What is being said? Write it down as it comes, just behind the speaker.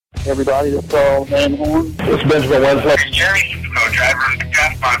everybody. This is Carl Van Horn. This is Benjamin Winslow. Hey, Jerry, co-driver of the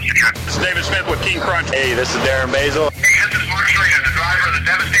Gas Monster Truck. This is David Smith with King Crunch. Hey, this is Darren Basil. Hey, this is Mark Schrader, the driver of the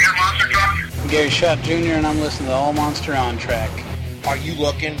Devastator Monster Truck. I'm Gary Shutt Jr., and I'm listening to All Monster On Track. Are you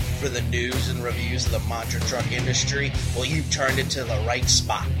looking for the news and reviews of the monster truck industry? Well, you turned into the right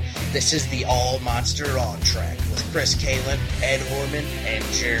spot. This is the All Monster On Track with Chris Kalin, Ed Horman, and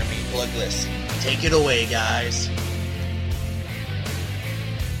Jeremy Puglisi. Take it away, guys.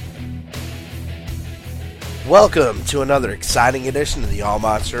 Welcome to another exciting edition of the All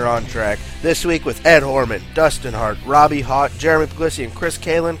Monster On Track. This week with Ed Horman, Dustin Hart, Robbie Haught, Jeremy Puglisi, and Chris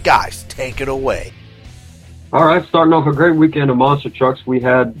Kalin. Guys, take it away. All right, starting off a great weekend of monster trucks. We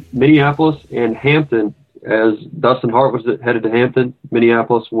had Minneapolis and Hampton. As Dustin Hart was headed to Hampton,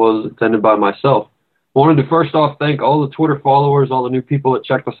 Minneapolis was attended by myself. Wanted to first off thank all the Twitter followers, all the new people that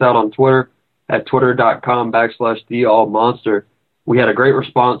checked us out on Twitter at twitter.com/theallmonster. We had a great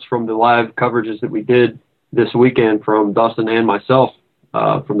response from the live coverages that we did this weekend from Dustin and myself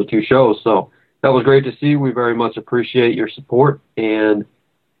from the two shows. So that was great to see. We very much appreciate your support, and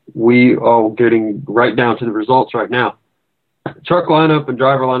we are getting right down to the results right now. Truck lineup and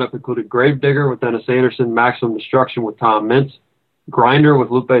driver lineup included Gravedigger with Dennis Anderson, Maximum Destruction with Tom Mintz, Grinder with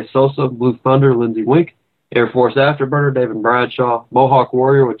Lupe Sosa, Blue Thunder, Lindsey Wink, Air Force Afterburner, David Bradshaw, Mohawk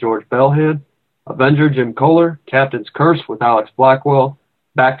Warrior with George Bellhand, Avenger, Jim Kohler, Captain's Curse with Alex Blackwell,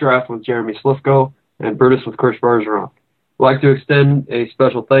 Backdraft with Jeremy Slifko, and Brutus with Chris Bergeron. I'd like to extend a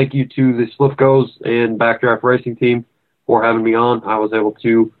special thank you to the Slifkos and Backdraft Racing team for having me on. I was able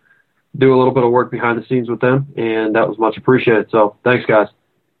to do a little bit of work behind the scenes with them, and that was much appreciated. So thanks, guys.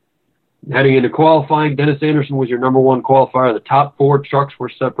 Heading into qualifying, Dennis Anderson was your number one qualifier. The top four trucks were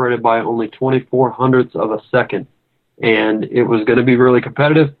separated by only 24 hundredths of a second, and it was going to be really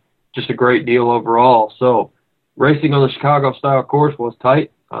competitive. Just a great deal overall. So racing on the Chicago-style course was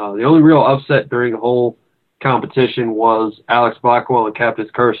tight. The only real upset during the whole competition was Alex Blackwell and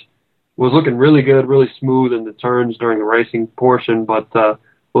Captain's Curse. Was looking really good, really smooth in the turns during the racing portion, but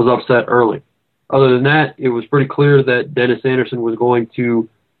was upset early. Other than that, it was pretty clear that Dennis Anderson was going to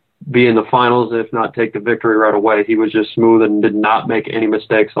be in the finals, if not take the victory right away. He was just smooth and did not make any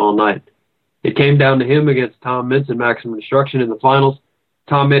mistakes all night. It came down to him against Tom Mintz and Maximum Destruction in the finals.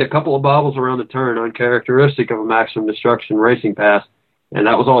 Tom made a couple of bobbles around the turn, uncharacteristic of a Maximum Destruction racing pass, and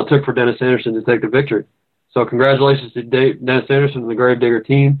that was all it took for Dennis Anderson to take the victory. So congratulations to Dennis Anderson and the Gravedigger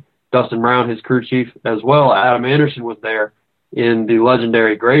team, Dustin Brown, his crew chief, as well. Adam Anderson was there in the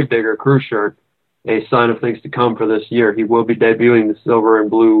legendary Gravedigger crew shirt, a sign of things to come for this year. He will be debuting the silver and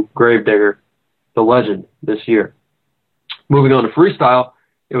blue Gravedigger, the legend, this year. Moving on to freestyle,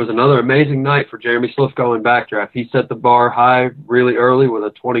 it was another amazing night for Jeremy Slifko in Backdraft. He set the bar high really early with a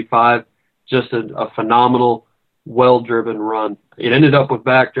 25, just a phenomenal, well-driven run. It ended up with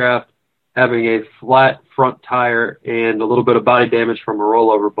Backdraft having a flat front tire and a little bit of body damage from a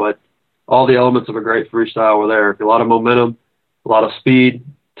rollover, but all the elements of a great freestyle were there. A lot of momentum, a lot of speed,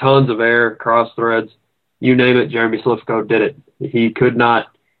 tons of air, cross threads, you name it, Jeremy Slifko did it. He could not,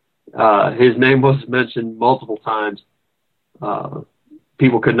 his name was mentioned multiple times.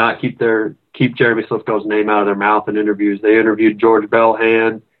 People could not keep Jeremy Slifko's name out of their mouth in interviews. They interviewed George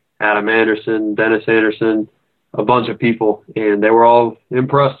Bellhand, Adam Anderson, Dennis Anderson, a bunch of people, and they were all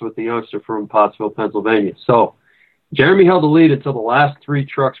impressed with the youngster from Pottsville, Pennsylvania. So Jeremy held the lead until the last three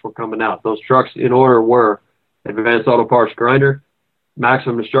trucks were coming out. Those trucks in order were Advanced Auto Parts Grinder,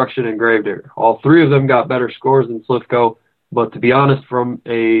 Maximum Destruction, and Gravedigger. All three of them got better scores than Slifko, but to be honest, from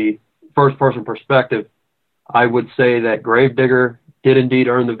a first-person perspective, I would say that Gravedigger did indeed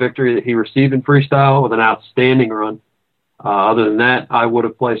earn the victory that he received in freestyle with an outstanding run. Other than that, I would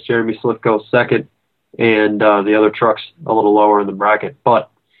have placed Jeremy Slifko second and the other trucks a little lower in the bracket. But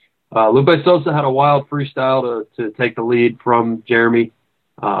Lupe Sosa had a wild freestyle to take the lead from Jeremy.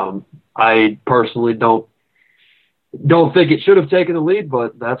 I personally don't think it should have taken the lead,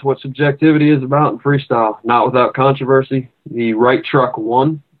 but that's what subjectivity is about in freestyle. Not without controversy. The right truck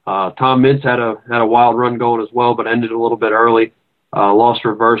won. Tom Mintz had a wild run going as well, but ended a little bit early. Lost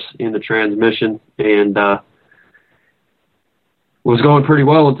reverse in the transmission and was going pretty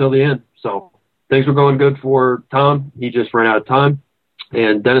well until the end. So things were going good for Tom. He just ran out of time.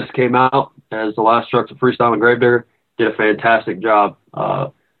 And Dennis came out as the last truck to freestyle and Gravedigger, did a fantastic job.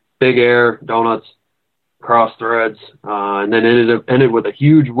 Big air, donuts, cross threads, and then ended with a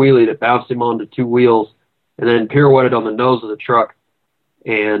huge wheelie that bounced him onto two wheels and then pirouetted on the nose of the truck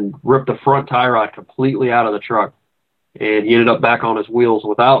and ripped the front tie rod completely out of the truck. And he ended up back on his wheels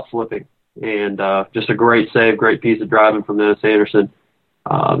without flipping. And just a great save, great piece of driving from Dennis Anderson.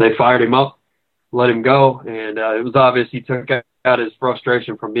 They fired him up, let him go, and it was obvious he took out his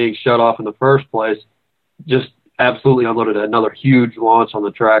frustration from being shut off in the first place, just absolutely unloaded another huge launch on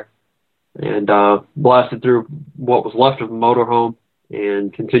the track and blasted through what was left of the motorhome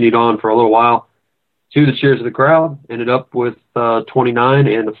and continued on for a little while to the cheers of the crowd. Ended up with 29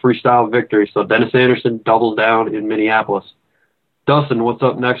 and a freestyle victory. So Dennis Anderson doubles down in Minneapolis. Dustin, what's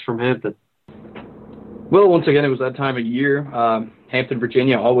up next from Hampton? Well, once again, it was that time of year. Hampton,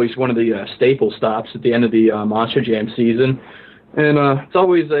 Virginia, always one of the staple stops at the end of the Monster Jam season. And it's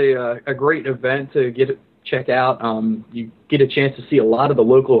always a great event to check out. You get a chance to see a lot of the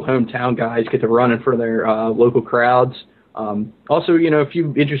local hometown guys get to run in front of their local crowds. Also, a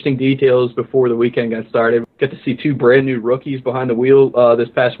few interesting details before the weekend got started. Got to see two brand new rookies behind the wheel this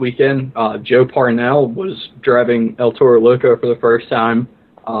past weekend. Joe Parnell was driving El Toro Loco for the first time.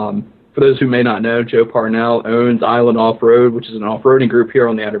 For those who may not know, Joe Parnell owns Island Off-Road, which is an off-roading group here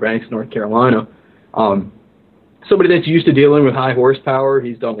on the Outer Banks, North Carolina. Somebody that's used to dealing with high horsepower.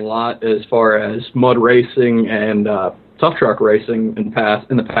 He's done a lot as far as mud racing and tough truck racing in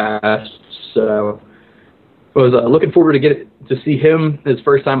the past. So I was looking forward to see him his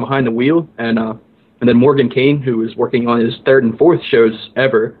first time behind the wheel, and then Morgan Kane, who is working on his third and fourth shows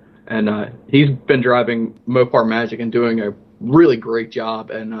ever, and he's been driving Mopar Magic and doing a really great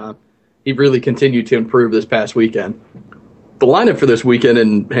job, and he really continued to improve this past weekend. The lineup for this weekend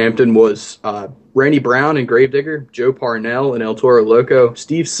in Hampton was Randy Brown and Gravedigger, Joe Parnell and El Toro Loco,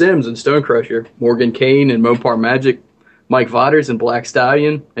 Steve Sims and Stonecrusher, Morgan Kane and Mopar Magic, Mike Vauders and Black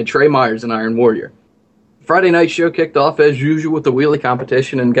Stallion, and Trey Myers and Iron Warrior. Friday night show kicked off as usual with the wheelie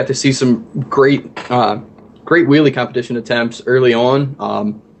competition and got to see some great wheelie competition attempts early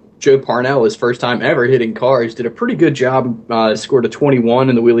on. Joe Parnell, his first time ever hitting cars, did a pretty good job, scored a 21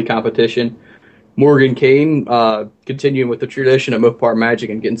 in the wheelie competition. Morgan Kane, continuing with the tradition of Mopar Magic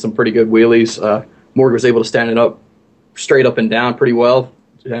and getting some pretty good wheelies. Morgan was able to stand it up straight up and down pretty well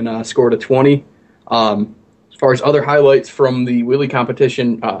and scored a 20. As far as other highlights from the wheelie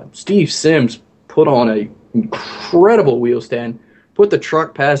competition, Steve Sims put on an incredible wheel stand, put the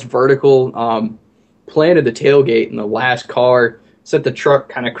truck past vertical, planted the tailgate in the last car, sent the truck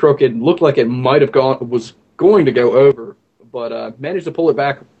kind of crooked, looked like it might have was going to go over, but managed to pull it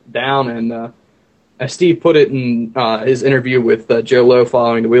back down. And as Steve put it in his interview with Joe Lowe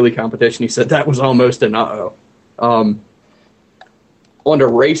following the wheelie competition, he said that was almost an uh-oh. On to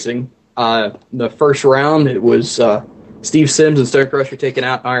racing. The first round, it was Steve Sims and Stonecrusher taking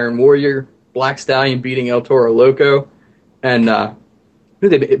out Iron Warrior, Black Stallion beating El Toro Loco, and a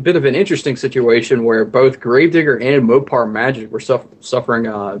bit of an interesting situation where both Gravedigger and Mopar Magic were suffering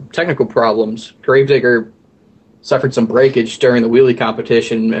technical problems. Gravedigger suffered some breakage during the wheelie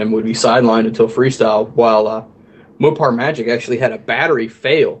competition and would be sidelined until freestyle, while Mopar Magic actually had a battery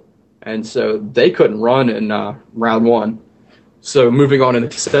fail, and so they couldn't run in round one. So moving on in the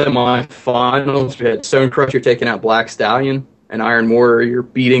semifinals, we had Stonecrusher taking out Black Stallion and Iron Warrior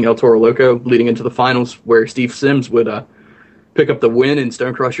beating El Toro Loco, leading into the finals where Steve Sims would pick up the win in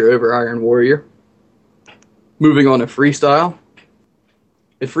Stonecrusher over Iron Warrior. Moving on to freestyle.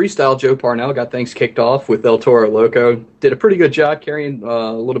 In freestyle, Joe Parnell got things kicked off with El Toro Loco. Did a pretty good job carrying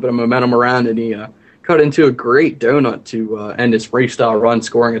a little bit of momentum around, and he cut into a great donut to end his freestyle run,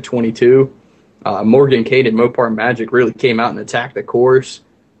 scoring a 22. Morgan Kane and Mopar Magic really came out and attacked the course.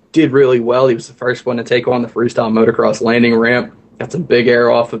 Did really well. He was the first one to take on the freestyle motocross landing ramp. Got some big air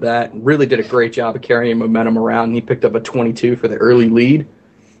off of that. Really did a great job of carrying momentum around. And he picked up a 22 for the early lead.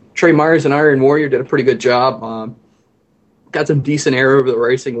 Trey Myers and Iron Warrior did a pretty good job. Got some decent air over the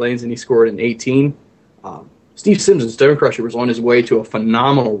racing lanes, and he scored an 18. Steve Sims and Stonecrusher was on his way to a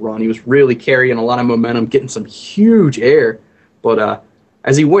phenomenal run. He was really carrying a lot of momentum, getting some huge air. But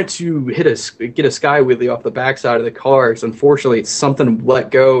as he went to get a sky wheelie off the backside of the cars, unfortunately, something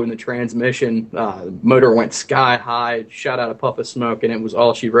let go in the transmission. The motor went sky high, shot out a puff of smoke, and it was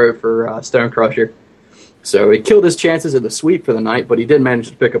all she wrote for Stonecrusher. So he killed his chances at the sweep for the night, but he did manage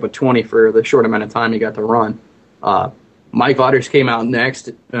to pick up a 20 for the short amount of time he got to run. Mike Vauders came out next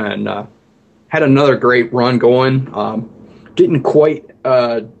and had another great run going. Didn't quite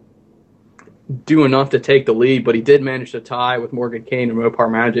do enough to take the lead, but he did manage to tie with Morgan Kane and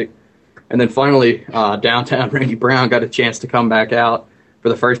Mopar Magic. And then finally, downtown Randy Brown got a chance to come back out for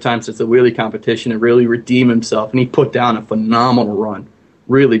the first time since the wheelie competition and really redeem himself. And he put down a phenomenal run,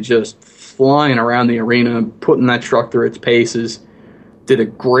 really just flying around the arena, putting that truck through its paces. Did a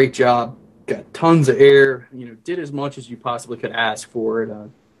great job, got tons of air, did as much as you possibly could ask for at a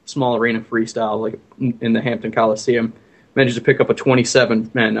small arena freestyle like in the Hampton Coliseum. Managed to pick up a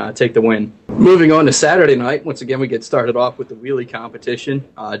 27 and take the win. Moving on to Saturday night, once again we get started off with the wheelie competition.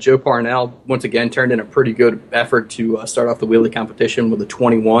 Joe Parnell once again turned in a pretty good effort to start off the wheelie competition with a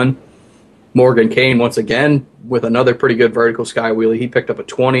 21. Morgan Kane once again with another pretty good vertical sky wheelie. He picked up a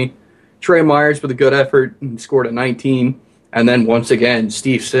 20. Trey Myers with a good effort and scored a 19. And then once again,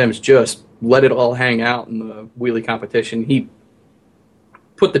 Steve Sims just let it all hang out in the wheelie competition. He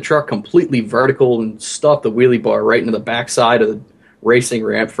put the truck completely vertical and stuffed the wheelie bar right into the backside of the racing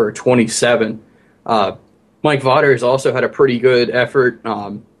ramp for a 27. Mike Vauders also had a pretty good effort.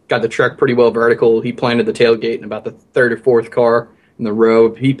 Got the truck pretty well vertical. He planted the tailgate in about the third or fourth car in the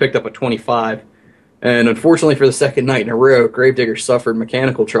row. He picked up a 25. And unfortunately for the second night in a row, Gravedigger suffered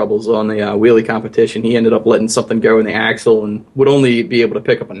mechanical troubles on the wheelie competition. He ended up letting something go in the axle and would only be able to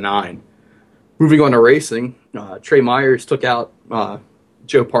pick up a 9. Moving on to racing, Trey Myers took out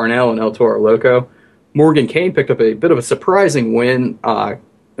Joe Parnell and El Toro Loco. Morgan Kane picked up a bit of a surprising win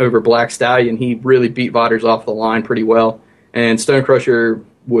over Black Stallion. He really beat Vauders off the line pretty well. And Stone Crusher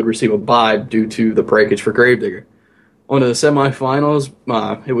would receive a bye due to the breakage for Gravedigger. On to the semifinals,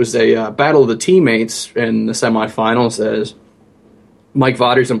 it was a battle of the teammates in the semifinals as Mike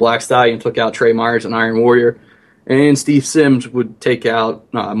Vauders and Black Stallion took out Trey Myers and Iron Warrior, and Steve Sims would take out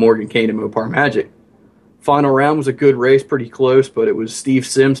Morgan Kane and Mopar Magic. Final round was a good race, pretty close, but it was Steve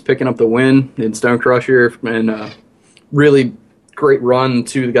Sims picking up the win in Stone Crusher, and really great run.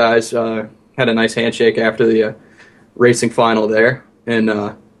 Two guys had a nice handshake after the racing final there. And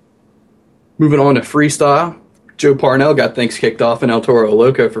moving on to freestyle, Joe Parnell got things kicked off in El Toro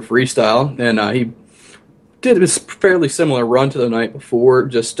Loco for freestyle, and he did a fairly similar run to the night before,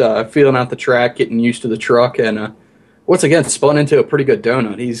 just feeling out the track, getting used to the truck, and once again spun into a pretty good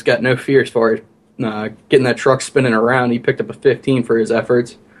donut. He's got no fear as far as getting that truck spinning around. He picked up a 15 for his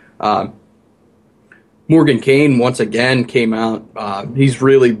efforts. Morgan Kane once again came out. He's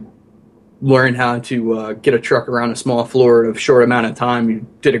really learned how to get a truck around a small floor in a short amount of time. He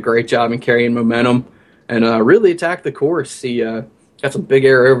did a great job in carrying momentum and really attacked the course. He got some big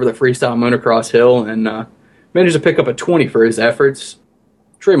air over the freestyle motocross hill and managed to pick up a 20 for his efforts.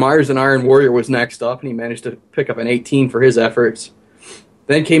 Trey Myers and Iron Warrior was next up, and he managed to pick up an 18 for his efforts.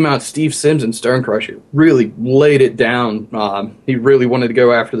 Then came out Steve Sims and Stone Crusher. Really laid it down. He really wanted to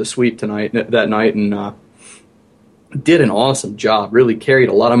go after the sweep that night, and did an awesome job. Really carried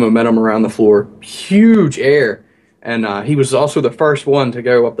a lot of momentum around the floor. Huge air. And he was also the first one to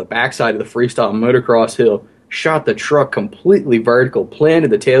go up the backside of the freestyle motocross hill. Shot the truck completely vertical. Planted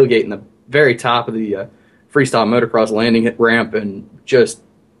the tailgate in the very top of the freestyle motocross landing ramp. And just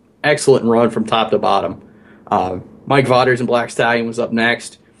excellent run from top to bottom. Mike Vauders and Black Stallion was up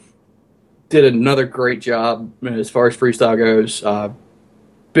next. Did another great job as far as freestyle goes.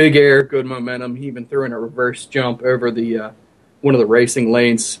 Big air, good momentum. He even threw in a reverse jump over the one of the racing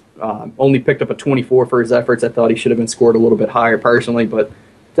lanes. Only picked up a 24 for his efforts. I thought he should have been scored a little bit higher personally, but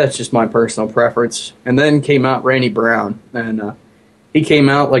that's just my personal preference. And then came out Randy Brown, and he came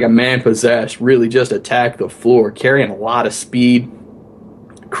out like a man possessed, really just attacked the floor, carrying a lot of speed,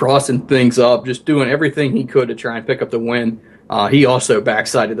 crossing things up, just doing everything he could to try and pick up the win. He also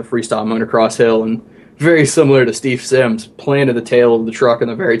backsided the freestyle motocross hill, and very similar to Steve Sims, planted the tail of the truck in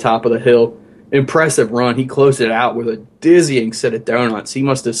the very top of the hill. Impressive run. He closed it out with a dizzying set of donuts. He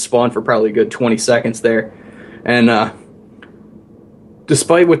must have spun for probably a good 20 seconds there. And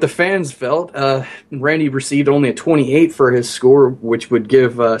despite what the fans felt, Randy received only a 28 for his score, which would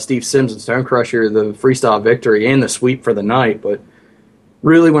give Steve Sims and Stone Crusher the freestyle victory and the sweep for the night. But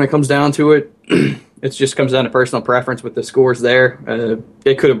really, when it comes down to it, it just comes down to personal preference with the scores there.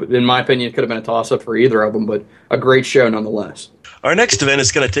 It could have, in my opinion, it could have been a toss-up for either of them, but a great show nonetheless. Our next event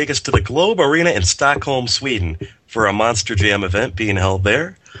is going to take us to the Globe Arena in Stockholm, Sweden, for a Monster Jam event being held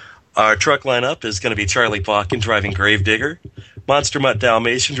there. Our truck lineup is going to be Charlie Pauken driving Gravedigger, Monster Mutt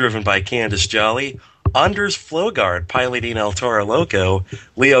Dalmatian driven by Candace Jolly, Anders Flowgard piloting El Toro Loco,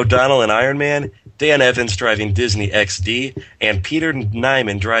 Lee O'Donnell and Iron Man, Dan Evans driving Disney XD, and Peter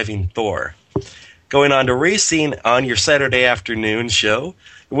Nyman driving Thor. Going on to racing on your Saturday afternoon show,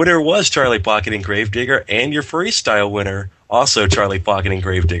 the winner was Charlie Pauken and Gravedigger, and your freestyle winner, also Charlie Pauken and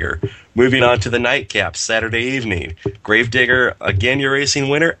Gravedigger. Moving on to the nightcap, Saturday evening. Gravedigger, again your racing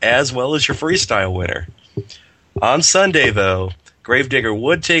winner, as well as your freestyle winner. On Sunday, though, Gravedigger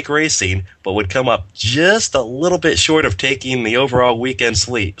would take racing, but would come up just a little bit short of taking the overall weekend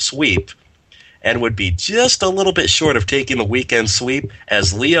sweep. and would be just a little bit short of taking the weekend sweep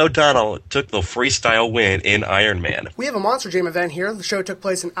as Lee O'Donnell took the freestyle win in Ironman. We have a Monster Jam event here. The show took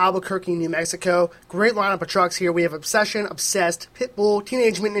place in Albuquerque, New Mexico. Great lineup of trucks here. We have Obsession, Obsessed, Pitbull,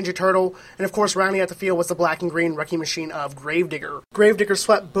 Teenage Mutant Ninja Turtle, and of course rounding out the field was the black and green wrecking machine of Gravedigger. Gravedigger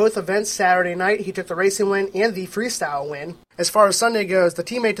swept both events Saturday night. He took the racing win and the freestyle win. As far as Sunday goes, the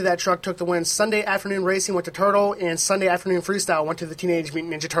teammate to that truck took the win. Sunday afternoon racing went to Turtle, and Sunday afternoon freestyle went to the Teenage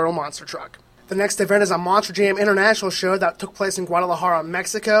Mutant Ninja Turtle monster truck. The next event is a Monster Jam International show that took place in Guadalajara,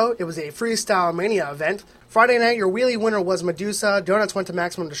 Mexico. It was a Freestyle Mania event. Friday night, your wheelie winner was Medusa, Donuts went to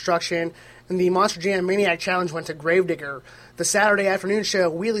Maximum Destruction, and the Monster Jam Maniac Challenge went to Gravedigger. The Saturday afternoon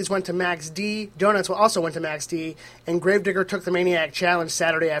show, wheelies went to Max D, Donuts also went to Max D, and Gravedigger took the Maniac Challenge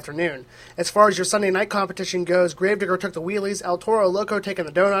Saturday afternoon. As far as your Sunday night competition goes, Gravedigger took the wheelies, El Toro Loco taking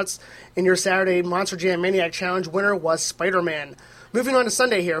the Donuts, and your Saturday Monster Jam Maniac Challenge winner was Spider-Man. Moving on to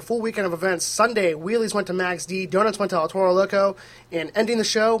Sunday here, full weekend of events. Sunday, wheelies went to Max D, Donuts went to El Toro Loco, and ending the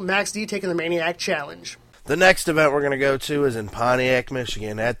show, Max D taking the Maniac Challenge. The next event we're going to go to is in Pontiac,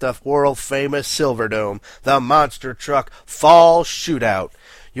 Michigan, at the world-famous Silverdome, the Monster Truck Fall Shootout.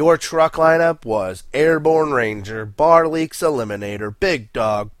 Your truck lineup was Airborne Ranger, Bar Leaks Eliminator, Big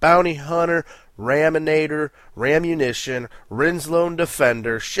Dog, Bounty Hunter, Raminator, Ramunition, Rinslone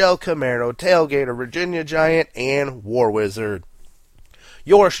Defender, Shell Camaro, Tailgater, Virginia Giant, and War Wizard.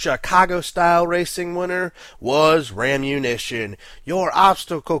 Your Chicago-style racing winner was Ramunition. Your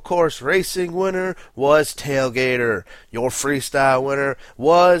obstacle course racing winner was Tailgater. Your freestyle winner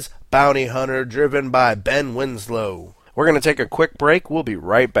was Bounty Hunter, driven by Ben Winslow. We're going to take a quick break. We'll be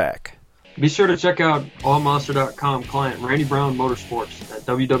right back. Be sure to check out allmonster.com client Randy Brown Motorsports at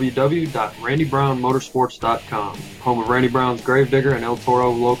www.randybrownmotorsports.com, home of Randy Brown's Gravedigger and El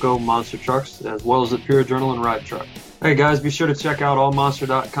Toro Loco monster trucks, as well as the Pure Adrenaline ride truck. Hey guys, be sure to check out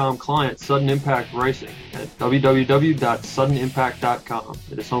allmonster.com client Sudden Impact Racing at www.suddenimpact.com.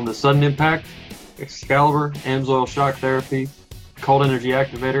 It is home to Sudden Impact, Excalibur, AMSOIL Shock Therapy, Cold Energy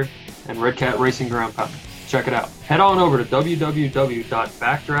Activator, and Red Cat Racing Ground Pound. Check it out. Head on over to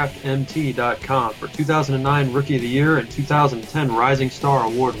www.backdraftmt.com for 2009 Rookie of the Year and 2010 Rising Star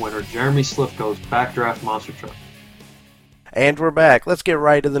Award winner Jeremy Slifko's Backdraft Monster Truck. And we're back. Let's get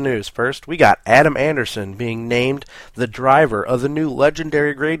right to the news. First, we got Adam Anderson being named the driver of the new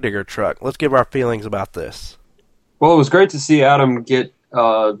legendary Gravedigger truck. Let's give our feelings about this. Well, it was great to see Adam get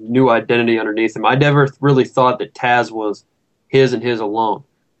a new identity underneath him. I never really thought that Taz was his and his alone.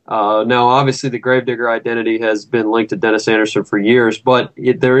 Now, obviously, the Gravedigger identity has been linked to Dennis Anderson for years, but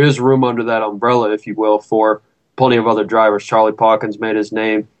there is room under that umbrella, if you will, for plenty of other drivers. Charlie Pawkins made his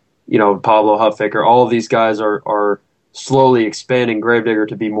name, Pablo Huffaker. All of these guys are slowly expanding Gravedigger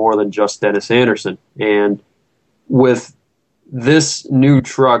to be more than just Dennis Anderson. And with this new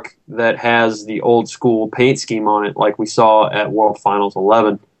truck that has the old school paint scheme on it, like we saw at World Finals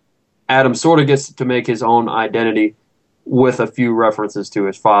 11, Adam sort of gets to make his own identity with a few references to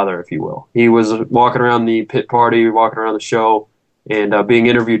his father, if you will. He was walking around the pit party, walking around the show, and being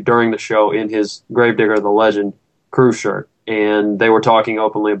interviewed during the show in his Gravedigger the Legend crew shirt. And they were talking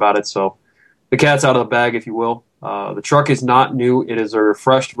openly about it, so the cat's out of the bag, if you will. The truck is not new. It is a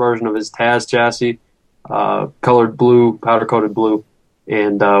refreshed version of his Taz chassis, colored blue, powder-coated blue,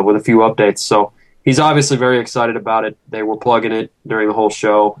 and with a few updates. So he's obviously very excited about it. They were plugging it during the whole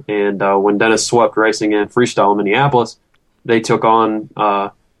show, and when Dennis swept racing and freestyle in Minneapolis, they took on,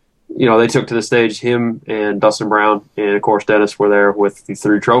 they took to the stage him and Dustin Brown, and of course Dennis were there with the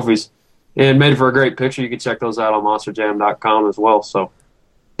 3 trophies, and made for a great picture. You can check those out on monsterjam.com as well. So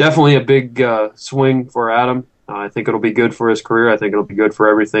definitely a big swing for Adam. I think it'll be good for his career. I think it'll be good for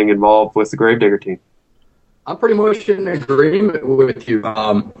everything involved with the Gravedigger team. I'm pretty much in agreement with you.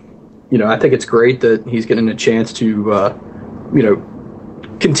 I think it's great that he's getting a chance to,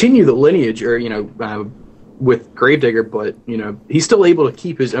 continue the lineage with Gravedigger, but, he's still able to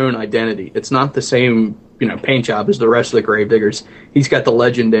keep his own identity. It's not the same, paint job as the rest of the Gravediggers. He's got the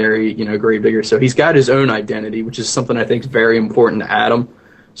legendary, Gravedigger, so he's got his own identity, which is something I think is very important to Adam.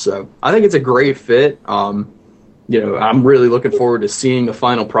 So I think it's a great fit. I'm really looking forward to seeing the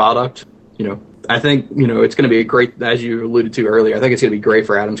final product. I think, it's going to be a great, as you alluded to earlier, I think it's going to be great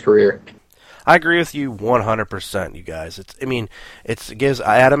for Adam's career. I agree with you 100%, you guys. It gives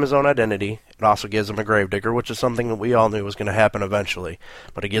Adam his own identity. It also gives him a Gravedigger, which is something that we all knew was going to happen eventually.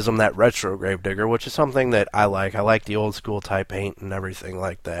 But it gives him that retro Gravedigger, which is something that I like. I like the old school type paint and everything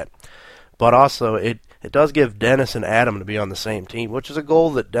like that. But also, it it does give Dennis and Adam to be on the same team, which is a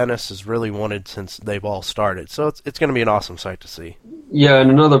goal that Dennis has really wanted since they've all started. So it's going to be an awesome sight to see. Yeah,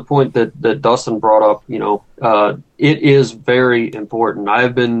 and another point that Dustin brought up, it is very important. I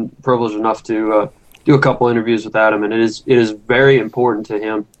have been privileged enough to do a couple interviews with Adam, and it is very important to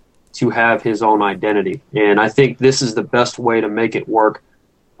him to have his own identity. And I think this is the best way to make it work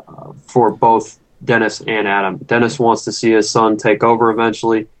for both Dennis and Adam. Dennis wants to see his son take over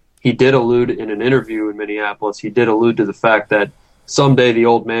eventually. He did allude in an interview in Minneapolis, he did allude to the fact that someday the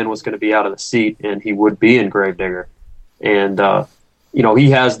old man was going to be out of the seat and he would be in Gravedigger. And,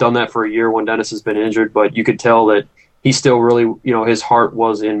 he has done that for a year when Dennis has been injured, but you could tell that he still really, his heart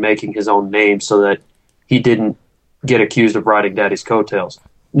was in making his own name so that he didn't get accused of riding daddy's coattails.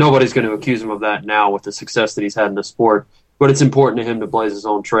 Nobody's going to accuse him of that now with the success that he's had in the sport, but it's important to him to blaze his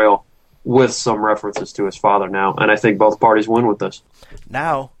own trail with some references to his father now, and I think both parties win with this.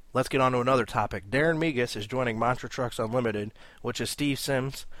 Now, let's get on to another topic. Darren Megas is joining Monster Trucks Unlimited, which is Steve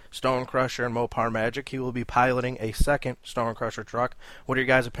Sims, Stone Crusher, and Mopar Magic. He will be piloting a second Stone Crusher truck. What are your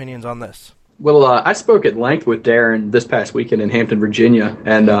guys' opinions on this? Well, I spoke at length with Darren this past weekend in Hampton, Virginia,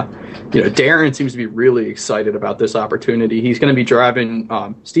 and Darren seems to be really excited about this opportunity. He's going to be driving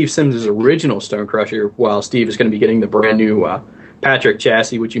Steve Sims' original Stone Crusher, while Steve is going to be getting the brand new Patrick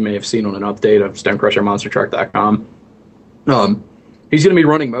chassis, which you may have seen on an update of StonecrusherMonsterTruck.com. He's going to be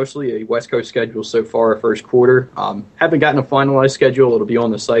running mostly a West Coast schedule so far, first quarter. Haven't gotten a finalized schedule. It'll be on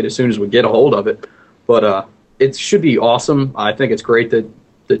the site as soon as we get a hold of it. But it should be awesome. I think it's great that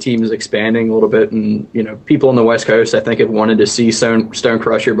the team is expanding a little bit. And, people on the West Coast, I think, have wanted to see Stone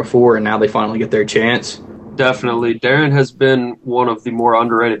Crusher before, and now they finally get their chance. Definitely. Darren has been one of the more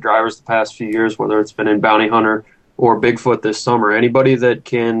underrated drivers the past few years, whether it's been in Bounty Hunter or Bigfoot this summer. Anybody that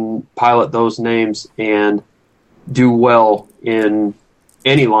can pilot those names and do well in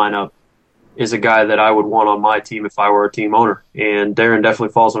any lineup is a guy that I would want on my team if I were a team owner. And Darren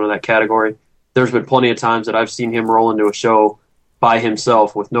definitely falls under that category. There's been plenty of times that I've seen him roll into a show by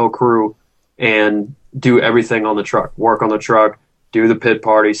himself with no crew and do everything on the truck, work on the truck, do the pit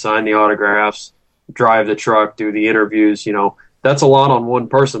party, sign the autographs, drive the truck, do the interviews. That's a lot on one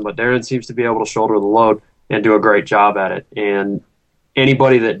person, but Darren seems to be able to shoulder the load and do a great job at it. And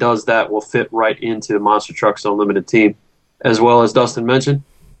anybody that does that will fit right into the Monster Trucks Unlimited team. As well as Dustin mentioned,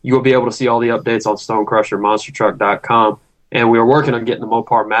 you will be able to see all the updates on StonecrusherMonsterTruck.com. And we are working on getting the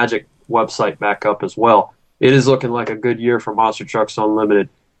Mopar Magic website back up as well. It is looking like a good year for Monster Trucks Unlimited.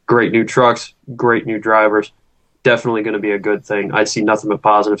 Great new trucks, great new drivers. Definitely going to be a good thing. I see nothing but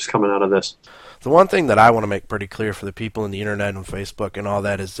positives coming out of this. The one thing that I want to make pretty clear for the people in the internet and Facebook and all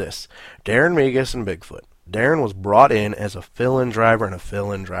that is this. Darren Megas and Bigfoot. Darren was brought in as a fill-in driver and a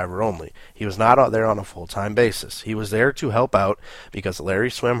fill-in driver only. He was not out there on a full-time basis. He was there to help out because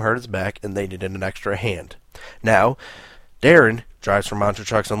Larry Swim hurt his back and they needed an extra hand. Now, Darren drives for Monster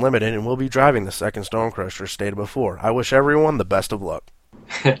Trucks Unlimited and will be driving the second Stone Crusher stated before. I wish everyone the best of luck.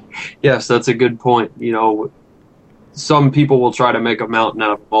 Yes, that's a good point. Some people will try to make a mountain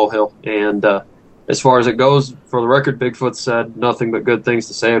out of a molehill. And as far as it goes, for the record, Bigfoot said nothing but good things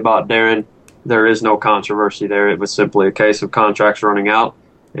to say about Darren. There is no controversy there. It was simply a case of contracts running out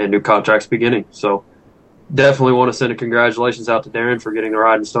and new contracts beginning. So definitely want to send a congratulations out to Darren for getting the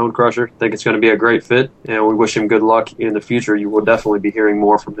ride in Stone Crusher. Think it's going to be a great fit, and we wish him good luck in the future. You will definitely be hearing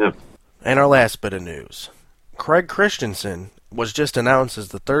more from him. And our last bit of news. Craig Christensen was just announced as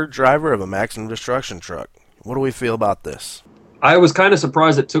the third driver of a Maximum Destruction truck. What do we feel about this? I was kind of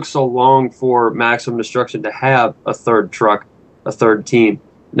surprised it took so long for Maximum Destruction to have a third truck, a third team.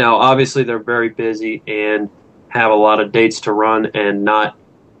 Now, obviously, they're very busy and have a lot of dates to run and not,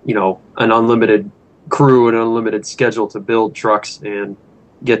 an unlimited crew and unlimited schedule to build trucks and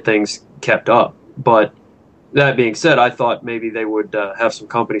get things kept up. But that being said, I thought maybe they would have some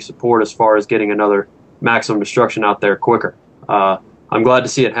company support as far as getting another Maximum Destruction out there quicker. I'm glad to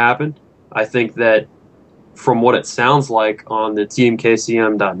see it happen. I think that from what it sounds like on the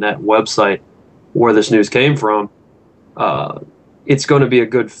teamkcm.net website where this news came from, it's going to be a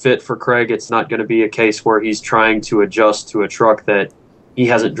good fit for Craig. It's not going to be a case where he's trying to adjust to a truck that he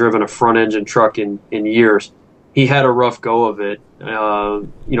hasn't driven a front-engine truck in years. He had a rough go of it.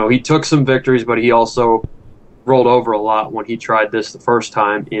 He took some victories, but he also rolled over a lot when he tried this the first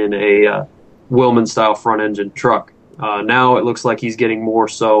time in a Willman-style front-engine truck. Now it looks like he's getting more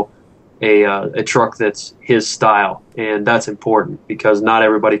so a truck that's his style, and that's important because not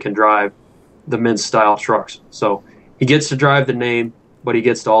everybody can drive the Mintz-style trucks. So he gets to drive the name, but he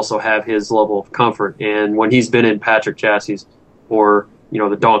gets to also have his level of comfort. And when he's been in Patrick chassis or,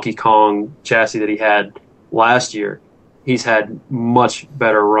 the Donkey Kong chassis that he had last year, he's had much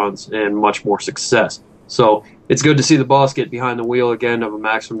better runs and much more success. So it's good to see the boss get behind the wheel again of a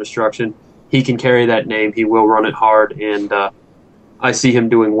Maximum Destruction. He can carry that name. He will run it hard, and I see him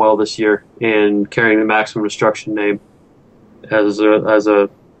doing well this year and carrying the Maximum Destruction name as a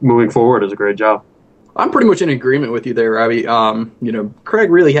moving forward is a great job. I'm pretty much in agreement with you there, Robbie. Craig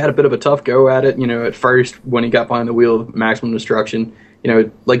really had a bit of a tough go at it, at first when he got behind the wheel of Maximum Destruction.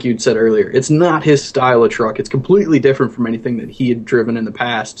 Like you'd said earlier, it's not his style of truck. It's completely different from anything that he had driven in the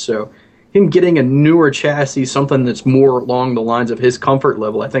past. So him getting a newer chassis, something that's more along the lines of his comfort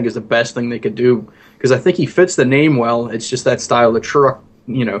level, I think is the best thing they could do, because I think he fits the name well. It's just that style of truck,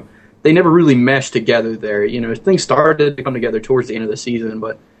 they never really meshed together there. Things started to come together towards the end of the season,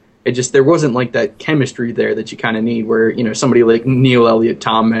 but there wasn't like that chemistry there that you kind of need where, somebody like Neil Elliott,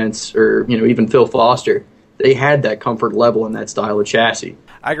 Tom Mentz, or, even Phil Foster, they had that comfort level in that style of chassis.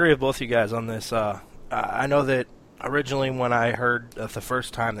 I agree with both of you guys on this. I know that originally when I heard the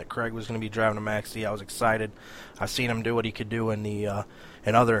first time that Craig was going to be driving a Max D, I was excited. I've seen him do what he could do in the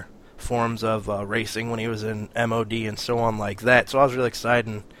in other forms of racing when he was in MOD and so on like that. So I was really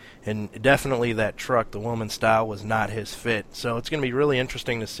excited, and definitely that truck, the Woman style, was not his fit. So it's going to be really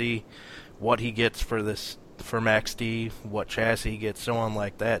interesting to see what he gets for Max D, what chassis he gets, so on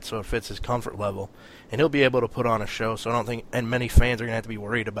like that, so it fits his comfort level. And he'll be able to put on a show, so I don't think, and many fans are going to have to be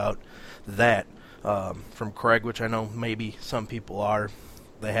worried about that from Craig, which I know maybe some people are.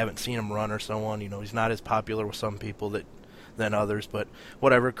 They haven't seen him run or so on. He's not as popular with some people than others, but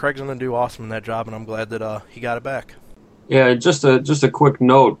whatever. Craig's going to do awesome in that job, and I'm glad that he got it back. Yeah, just a quick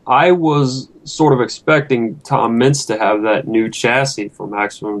note. I was sort of expecting Tom Mentz to have that new chassis for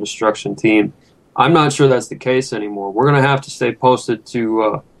Maximum Destruction team. I'm not sure that's the case anymore. We're going to have to stay posted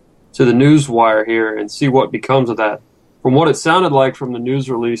to the news wire here and see what becomes of that. From what it sounded like from the news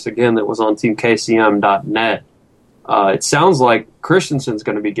release, again, that was on teamkcm.net, it sounds like Christensen's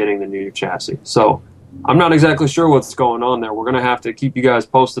going to be getting the new chassis. So I'm not exactly sure what's going on there. We're going to have to keep you guys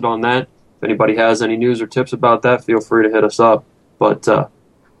posted on that. If anybody has any news or tips about that, feel free to hit us up. But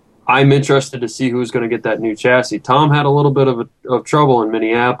I'm interested to see who's going to get that new chassis. Tom had a little bit of trouble in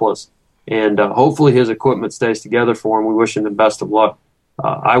Minneapolis, and hopefully his equipment stays together for him. We wish him the best of luck.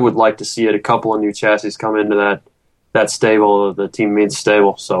 I would like to see a couple of new chassis come into that stable, the Team Means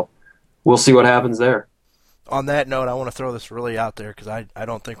stable. So we'll see what happens there. On that note, I want to throw this really out there because I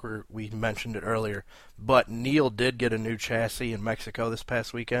don't think we mentioned it earlier, but Neil did get a new chassis in Mexico this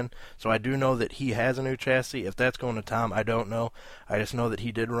past weekend, so I do know that he has a new chassis. If that's going to Tom, I don't know. I just know that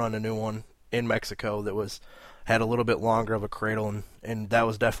he did run a new one in Mexico that had a little bit longer of a cradle, and that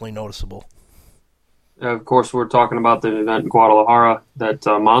was definitely noticeable. Of course, we're talking about the event in Guadalajara that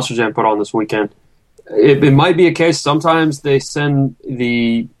Monster Jam put on this weekend. It might be a case sometimes they send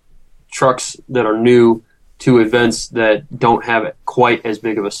the trucks that are new to events that don't have quite as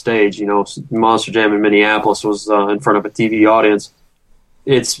big of a stage. Monster Jam in Minneapolis was in front of a TV audience.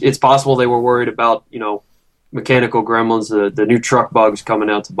 It's possible they were worried about, mechanical gremlins, the new truck bugs coming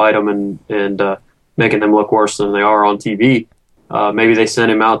out to bite them and making them look worse than they are on TV. Maybe they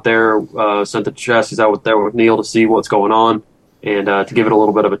sent him out there, sent the chassis out there with Neil to see what's going on and to give it a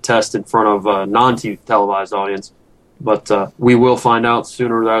little bit of a test in front of a non-televised audience. But we will find out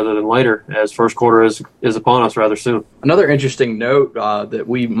sooner rather than later, as first quarter is upon us rather soon. Another interesting note that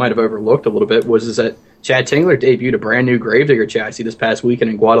we might have overlooked a little bit is that Chad Tingler debuted a brand new Gravedigger chassis this past weekend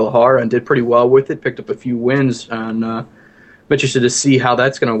in Guadalajara and did pretty well with it, picked up a few wins, and I'm interested to see how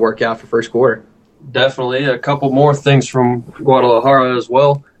that's going to work out for first quarter. Definitely. A couple more things from Guadalajara as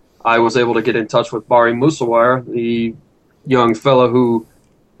well. I was able to get in touch with Bari Musawire, the young fellow who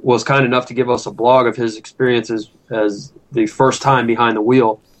was kind enough to give us a blog of his experiences as the first time behind the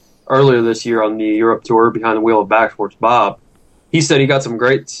wheel earlier this year on the Europe Tour, behind the wheel of Backsports Bob. He said he got some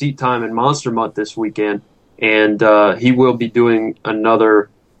great seat time in Monster Mutt this weekend, and he will be doing another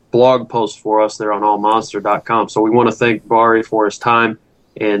blog post for us there on allmonster.com. So we want to thank Bari for his time,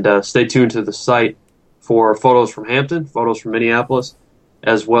 and stay tuned to the site for photos from Hampton, photos from Minneapolis,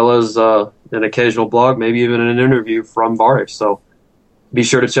 as well as an occasional blog, maybe even an interview from Bari. So be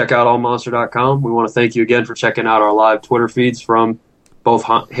sure to check out allmonster.com. We want to thank you again for checking out our live Twitter feeds from both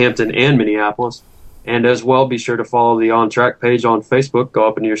Hampton and Minneapolis. And as well, be sure to follow the On Track page on Facebook. Go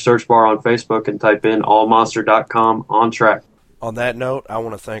up into your search bar on Facebook and type in allmonster.com On Track. On that note, I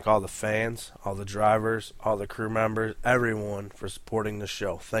want to thank all the fans, all the drivers, all the crew members, everyone for supporting the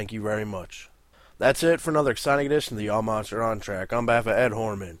show. Thank you very much. That's it for another exciting edition of the All Monster On Track. On behalf of Ed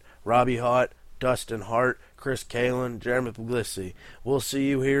Horman, Robbie Hott, Dustin Hart, Chris Kalin, Jeremy Puglisi. We'll see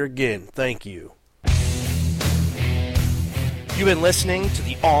you here again. Thank you. You've been listening to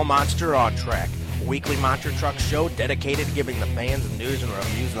the All Monster On Track. a weekly monster truck show dedicated to giving the fans news and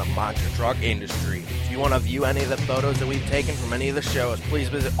reviews of the monster truck industry. If you want to view any of the photos that we've taken from any of the shows, please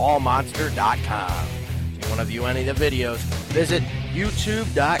visit allmonster.com. If you want to view any of the videos, visit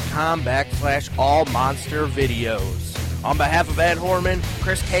youtube.com/allmonstervideos. On behalf of Ed Horman,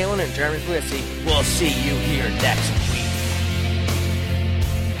 Chris Kalin, and Jeremy Felicity, we'll see you here next